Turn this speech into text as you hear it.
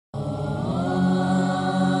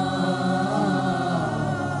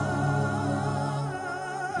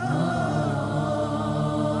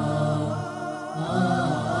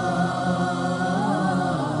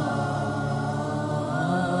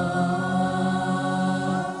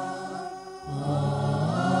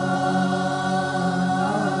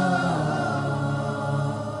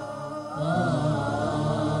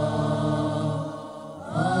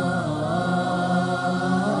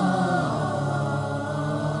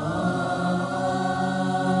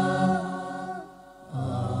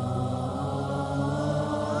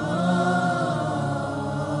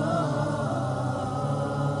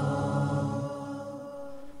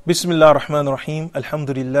Bismillah ar-Rahman ar-Rahim.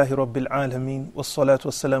 Alhamdulillahi Rabbil Alameen. Wassalatu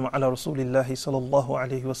wassalamu ala Rasulillahi sallallahu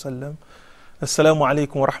alayhi wa sallam. Assalamu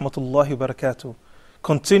alaikum wa rahmatullahi wa barakatuh.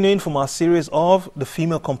 Continuing from our series of the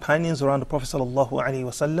female companions around the Prophet sallallahu alayhi wa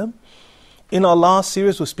sallam. In our last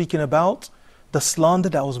series, we're speaking about the slander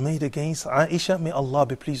that was made against Aisha. May Allah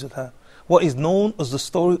be pleased with her. What is known as the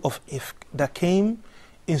story of Ifk that came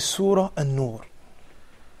in Surah An-Nur.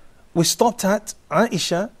 We stopped at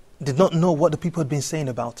Aisha did not know what the people had been saying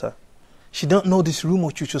about her. She didn't know this rumor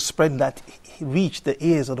which was spread that reached the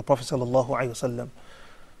ears of the Prophet ﷺ.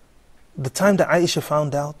 The time that Aisha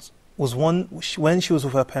found out was when she was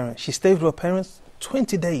with her parents. She stayed with her parents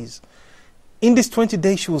 20 days. In these 20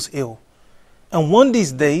 days she was ill. And one of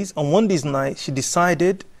these nights, she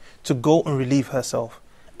decided to go and relieve herself.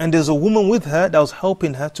 And there's a woman with her that was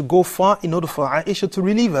helping her to go far in order for Aisha to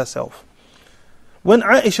relieve herself. When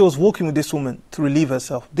Aisha was walking with this woman to relieve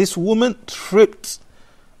herself, this woman tripped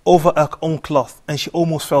over her own cloth and she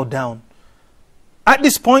almost fell down. At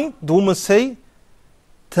this point, the woman said,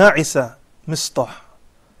 Ta'isa Mistah.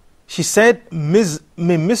 She said,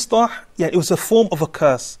 Mistah, it was a form of a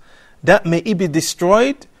curse. That may he be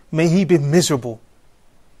destroyed, may he be miserable.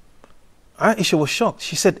 Aisha was shocked.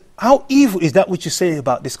 She said, how evil is that which you say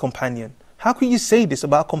about this companion? How can you say this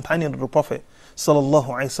about a companion of the Prophet sallallahu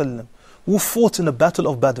alaihi wasallam, who fought in the battle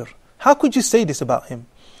of Badr? How could you say this about him?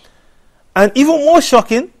 And even more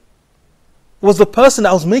shocking was the person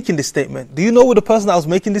that was making this statement. Do you know who the person that was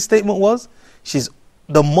making this statement was? She's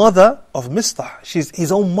the mother of Mistah. She's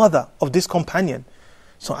his own mother of this companion.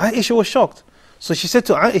 So Aisha was shocked. So she said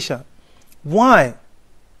to Aisha, why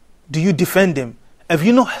do you defend him? Have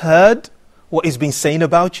you not heard what he's been saying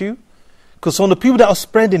about you? Because some of the people that are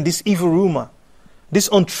spreading this evil rumor, this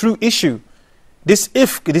untrue issue, this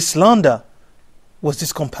ifk, this slander, was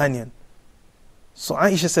this companion. So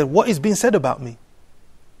Aisha said, what is being said about me?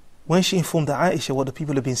 When she informed Aisha what the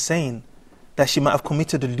people have been saying, that she might have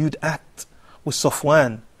committed a lewd act with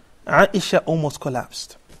Safwan, Aisha almost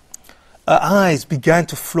collapsed. Her eyes began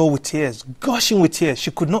to flow with tears, gushing with tears. She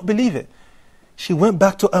could not believe it. She went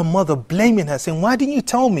back to her mother, blaming her, saying, why didn't you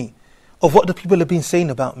tell me of what the people have been saying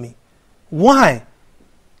about me? Why?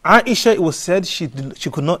 Aisha, it was said, she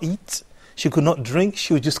could not eat. She could not drink.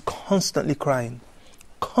 She was just constantly crying.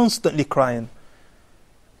 Constantly crying.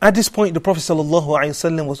 At this point, the Prophet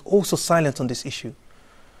ﷺ was also silent on this issue.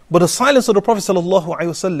 But the silence of the Prophet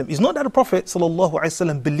ﷺ is not that the Prophet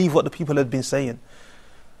ﷺ believed what the people had been saying.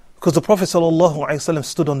 Because the Prophet ﷺ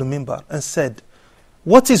stood on the minbar and said,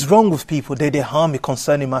 what is wrong with people that they harm me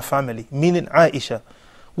concerning my family? Meaning Aisha.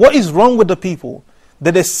 What is wrong with the people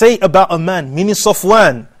that they say about a man? Meaning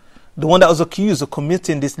Safwan, the one that was accused of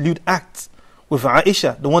committing this lewd act with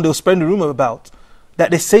Aisha, the one they were spreading the rumor about, that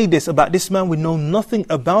they say this about this man we know nothing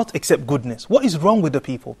about except goodness. What is wrong with the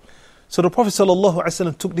people? So the Prophet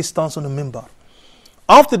ﷺ took this stance on the minbar.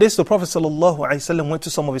 After this, the Prophet ﷺ went to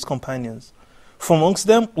some of his companions. From amongst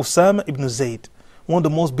them, Usama ibn Zayd, one of the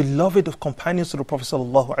most beloved of companions of the Prophet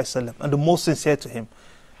ﷺ, and the most sincere to him.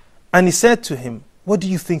 And he said to him, what do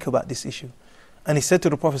you think about this issue? And he said to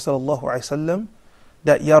the Prophet ﷺ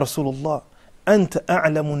that, Ya Rasulullah, Anta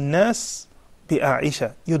a'lamu nas bi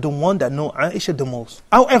Aisha. You're the one that know Aisha the most.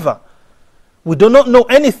 However, we do not know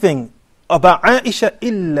anything about Aisha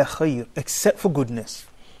illa khair, except for goodness.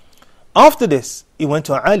 After this, he went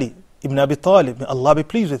to Ali ibn Abi Talib, may Allah be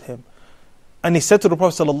pleased with him. And he said to the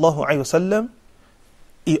Prophet ﷺ,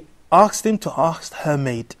 he asked him to ask her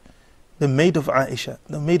maid, the maid of Aisha.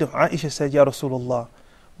 The maid of Aisha said, Ya Rasulullah,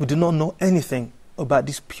 we do not know anything about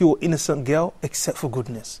this pure innocent girl except for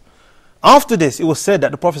goodness. After this, it was said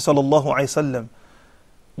that the Prophet ﷺ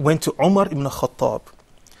went to Umar ibn Khattab.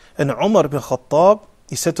 And Umar ibn Khattab,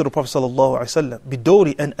 he said to the Prophet ﷺ,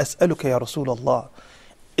 Bidori an as'aluka ya Rasulullah.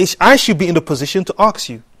 I should be in the position to ask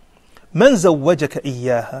you, Man zawwajaka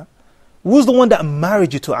iyyaha? Who's the one that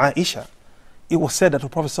married you to Aisha? It was said that the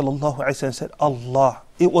Prophet ﷺ said, Allah.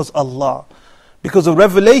 It was Allah. Because the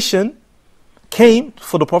revelation came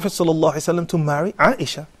for the Prophet ﷺ to marry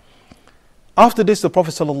Aisha. After this, the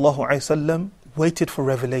Prophet ﷺ waited for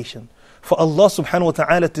revelation, for Allah subhanahu wa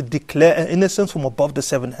ta'ala to declare an innocence from above the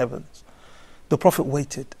seven heavens. The Prophet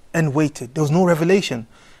waited and waited. There was no revelation.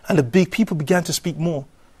 And the big people began to speak more.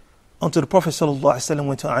 Until the Prophet ﷺ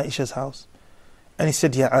went to Aisha's house. And he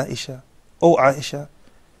said, Ya Aisha, O Aisha,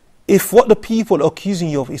 if what the people are accusing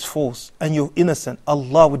you of is false and you're innocent,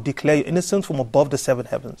 Allah would declare you innocent from above the seven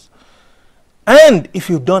heavens. And if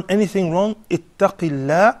you've done anything wrong,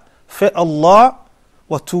 ittaqillah, fear Allah,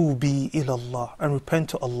 wa tubi ilallah, and repent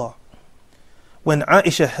to Allah. When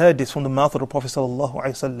Aisha heard this from the mouth of the Prophet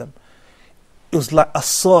ﷺ, it was like a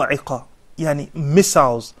sa'iqah,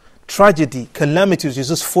 missiles, tragedy, calamities was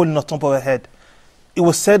just falling on top of her head. It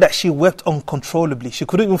was said that she wept uncontrollably. She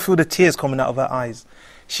couldn't even feel the tears coming out of her eyes.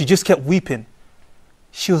 She just kept weeping.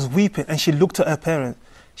 She was weeping and she looked at her parents.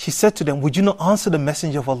 She said to them, would you not answer the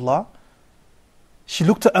messenger of Allah? She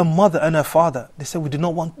looked at her mother and her father. They said, we do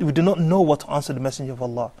not know what to answer the messenger of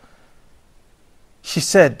Allah. She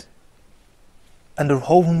said, and the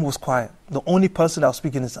whole room was quiet. The only person that was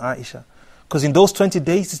speaking is Aisha. Because in those 20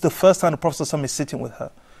 days, it's the first time the Prophet ﷺ is sitting with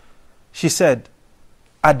her. She said,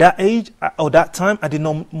 at that age, or that time, I didn't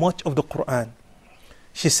know much of the Quran.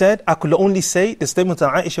 She said, I could only say, the statement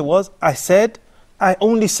of Aisha was, I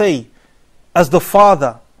only say, as the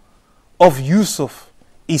father of Yusuf,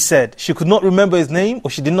 he said. She could not remember his name,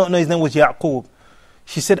 or she did not know his name was Yaqub.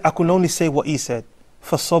 She said, I could only say what he said.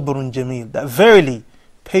 فَصَبْرٌ جَمِيلٌ. That verily,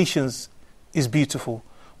 patience is beautiful.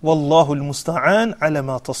 وَاللَّهُ الْمُسْتَعَانِ عَلَى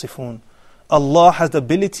مَا تَصِفُونَ. Allah has the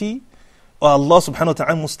ability, or Allah subhanahu wa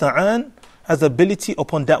ta'ala musta'an, has the ability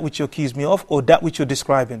upon that which you accuse me of, or that which you're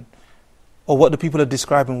describing, or what the people are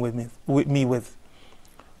describing with me with.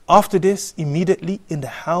 After this, immediately in the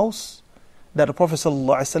house that the Prophet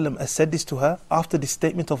ﷺ has said this to her, after this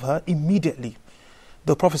statement of her, immediately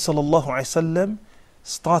the Prophet ﷺ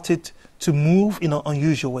started to move in an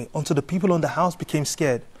unusual way until the people in the house became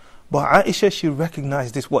scared. But Aisha, she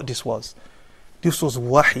recognized what this was. This was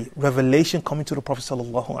wahi, revelation coming to the Prophet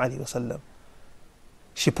ﷺ.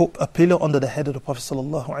 She put a pillow under the head of the Prophet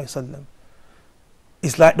ﷺ.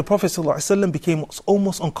 It's like the Prophet ﷺ became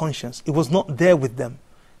almost unconscious. It was not there with them.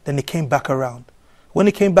 Then he came back around. When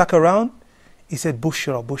he came back around, he said,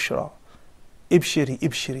 Bushra, Bushra, Ibshiri,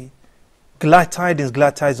 Ibshiri. Glad tidings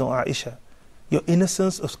on Aisha. Your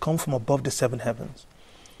innocence has come from above the 7 heavens.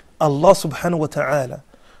 Allah subhanahu wa ta'ala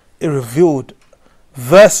revealed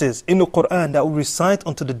verses in the Quran that will recite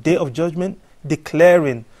unto the day of judgment,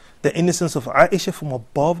 declaring the innocence of Aisha from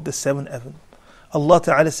above the 7 heavens. Allah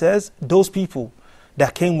ta'ala says, those people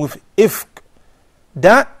that came with ifk,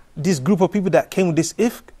 this group of people that came with this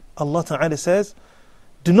ifk, Allah Ta'ala says,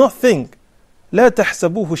 do not think, لا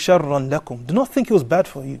تحسبوه شرا لكم. Do not think it was bad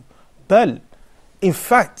for you. بل, in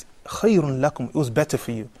fact, خير لكم. It was better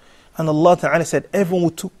for you. And Allah Ta'ala said, everyone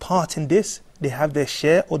who took part in this, they have their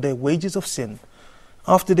share or their wages of sin.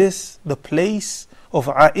 After this, the place of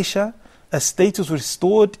Aisha, a status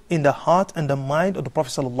restored in the heart and the mind of the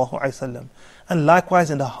Prophet ﷺ, and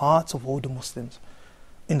likewise in the hearts of all the Muslims.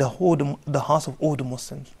 In the hearts of all the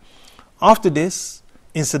Muslims. After this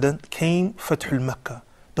incident came Fathul Makkah,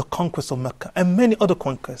 the conquest of Mecca, and many other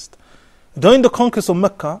conquests. During the conquest of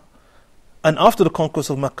Mecca, and after the conquest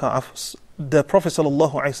of Mecca, the Prophet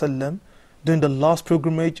ﷺ, during the last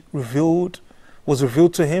pilgrimage, was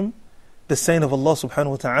revealed to him the saying of Allah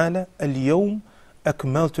subhanahu wa ta'ala, Al-Yawm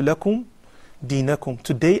akmaltu lakum dinakum.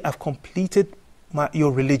 Today I've completed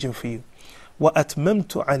your religion for you.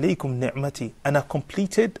 وَأَتْمَمْتُ عَلَيْكُمْ نِعْمَتِي. And I've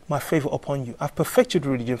completed my favor upon you. I've perfected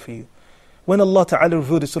religion for you. When Allah Ta'ala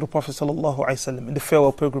revealed this to the Prophet ﷺ in the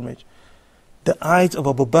farewell pilgrimage, the eyes of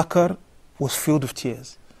Abu Bakr was filled with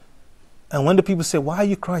tears. And when the people said, why are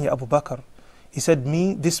you crying, Abu Bakr? He said,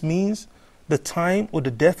 this means the time or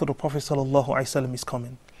the death of the Prophet ﷺ is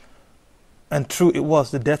coming. And true it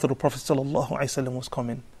was, the death of the Prophet ﷺ was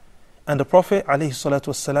coming. And the Prophet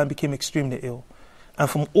ﷺ became extremely ill. And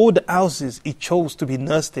from all the houses he chose to be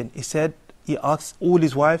nursed in, he asked all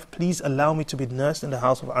his wives, please allow me to be nursed in the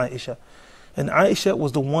house of Aisha. And Aisha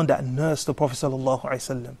was the one that nursed the Prophet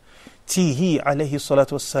ﷺ. Till he,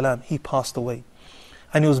 ﷺ, he passed away.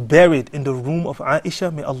 And he was buried in the room of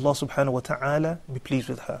Aisha. May Allah subhanahu wa ta'ala be pleased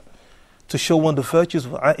with her. To show one of the virtues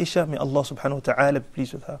of Aisha, may Allah subhanahu wa ta'ala be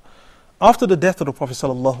pleased with her. After the death of the Prophet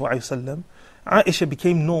ﷺ, Aisha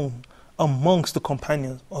became known amongst the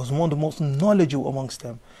companions as one of the most knowledgeable amongst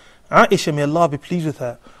them. Aisha, may Allah be pleased with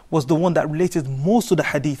her, was the one that related most of the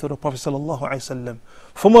hadith of the Prophet ﷺ.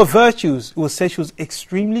 From her virtues, it was said she was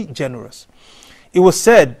extremely generous. It was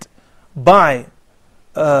said by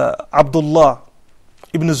Abdullah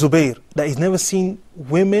ibn Zubayr that he's never seen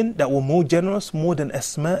women that were more generous more than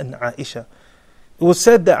Asma and Aisha. It was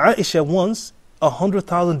said that Aisha once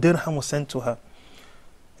 100,000 dirham was sent to her.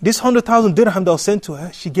 This 100,000 dirham that was sent to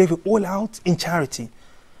her, she gave it all out in charity.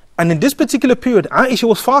 And in this particular period, Aisha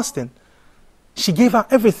was fasting. She gave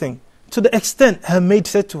out everything, to the extent her maid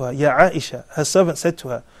said to her, Ya Aisha, her servant said to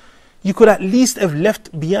her, you could at least have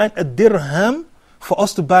left behind a dirham for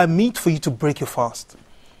us to buy meat for you to break your fast.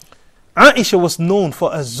 Aisha was known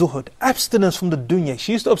for a zuhud, abstinence from the dunya.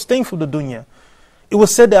 She used to abstain from the dunya. It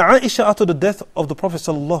was said that Aisha, after the death of the Prophet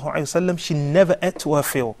ﷺ, she never ate to her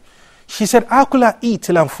fill. She said, how could I eat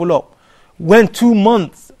till I'm full up? When 2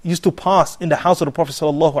 months used to pass in the house of the Prophet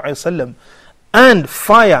sallallahu alaihi wasallam, and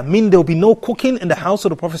fire, meaning there will be no cooking in the house of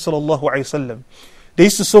the Prophet sallallahu alaihi wasallam. They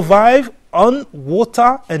used to survive on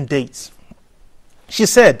water and dates. She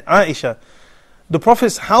said, Aisha, the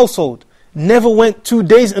Prophet's household never went 2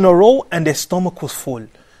 days in a row and their stomach was full.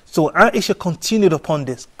 So Aisha continued upon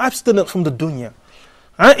this, abstinent from the dunya.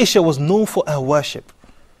 Aisha was known for her worship.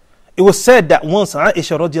 It was said that once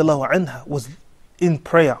Aisha radiallahu anha was in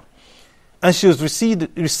prayer and she was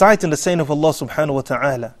reciting the saying of Allah subhanahu wa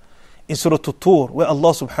ta'ala in Surah Tur, where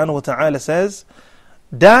Allah subhanahu wa ta'ala says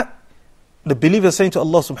that the believer is saying to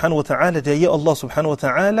Allah subhanahu wa ta'ala that, Ya Allah subhanahu wa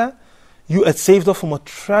ta'ala, you had saved us from a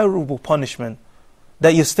terrible punishment,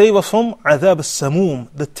 that you saved us from adhab as-samum,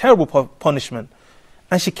 the terrible punishment.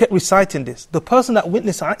 And she kept reciting this. The person that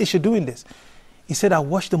witnessed Aisha doing this, he said, I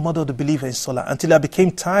watched the mother of the believer in salah until I became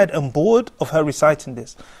tired and bored of her reciting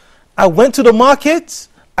this. I went to the market,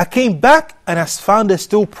 I came back and I found her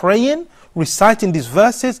still praying, reciting these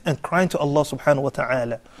verses and crying to Allah subhanahu wa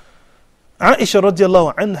ta'ala. Aisha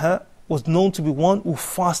radiallahu anha was known to be one who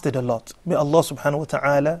fasted a lot. May Allah subhanahu wa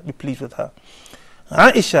ta'ala be pleased with her.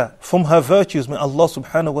 Aisha, from her virtues, may Allah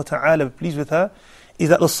subhanahu wa ta'ala be pleased with her, is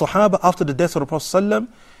that the Sahaba, after the death of the Prophet sallam,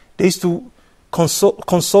 they used to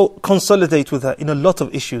consolidate with her in a lot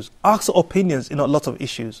of issues, ask her opinions in a lot of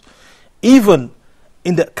issues. Even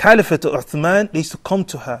in the Caliphate of Uthman, they used to come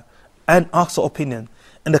to her and ask her opinion.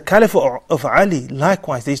 And the Caliphate of Ali,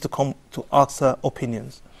 likewise, they used to come to ask her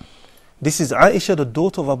opinions. This is Aisha, the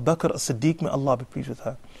daughter of Abu Bakr as-Siddiq, may Allah be pleased with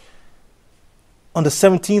her. On the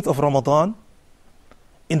 17th of Ramadan,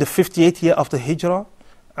 in the 58th year after Hijrah,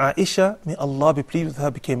 Aisha, may Allah be pleased with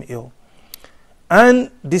her, became ill.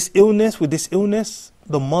 And with this illness,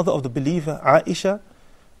 the mother of the believer, Aisha,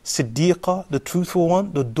 Siddiqa, the truthful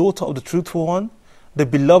one, the daughter of the truthful one, the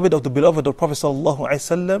beloved of the beloved of the Prophet sallallahu alaihi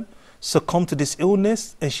wasallam, succumbed to this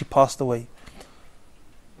illness and she passed away.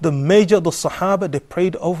 The Sahaba, they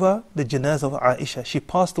prayed over the janazah of Aisha. She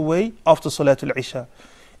passed away after Salatul Isha.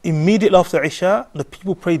 Immediately after Isha, the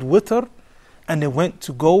people prayed with her and they went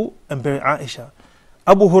to go and bury Aisha.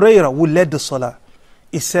 Abu Hurairah, who led the salah,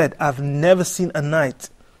 he said, I've never seen a night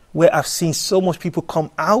where I've seen so much people come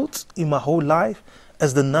out in my whole life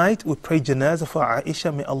as the night we prayed janazah for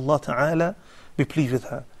Aisha. May Allah ta'ala be pleased with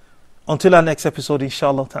her. Until our next episode,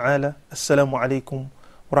 inshallah ta'ala, assalamu alaikum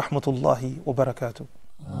wa rahmatullahi wa barakatuh.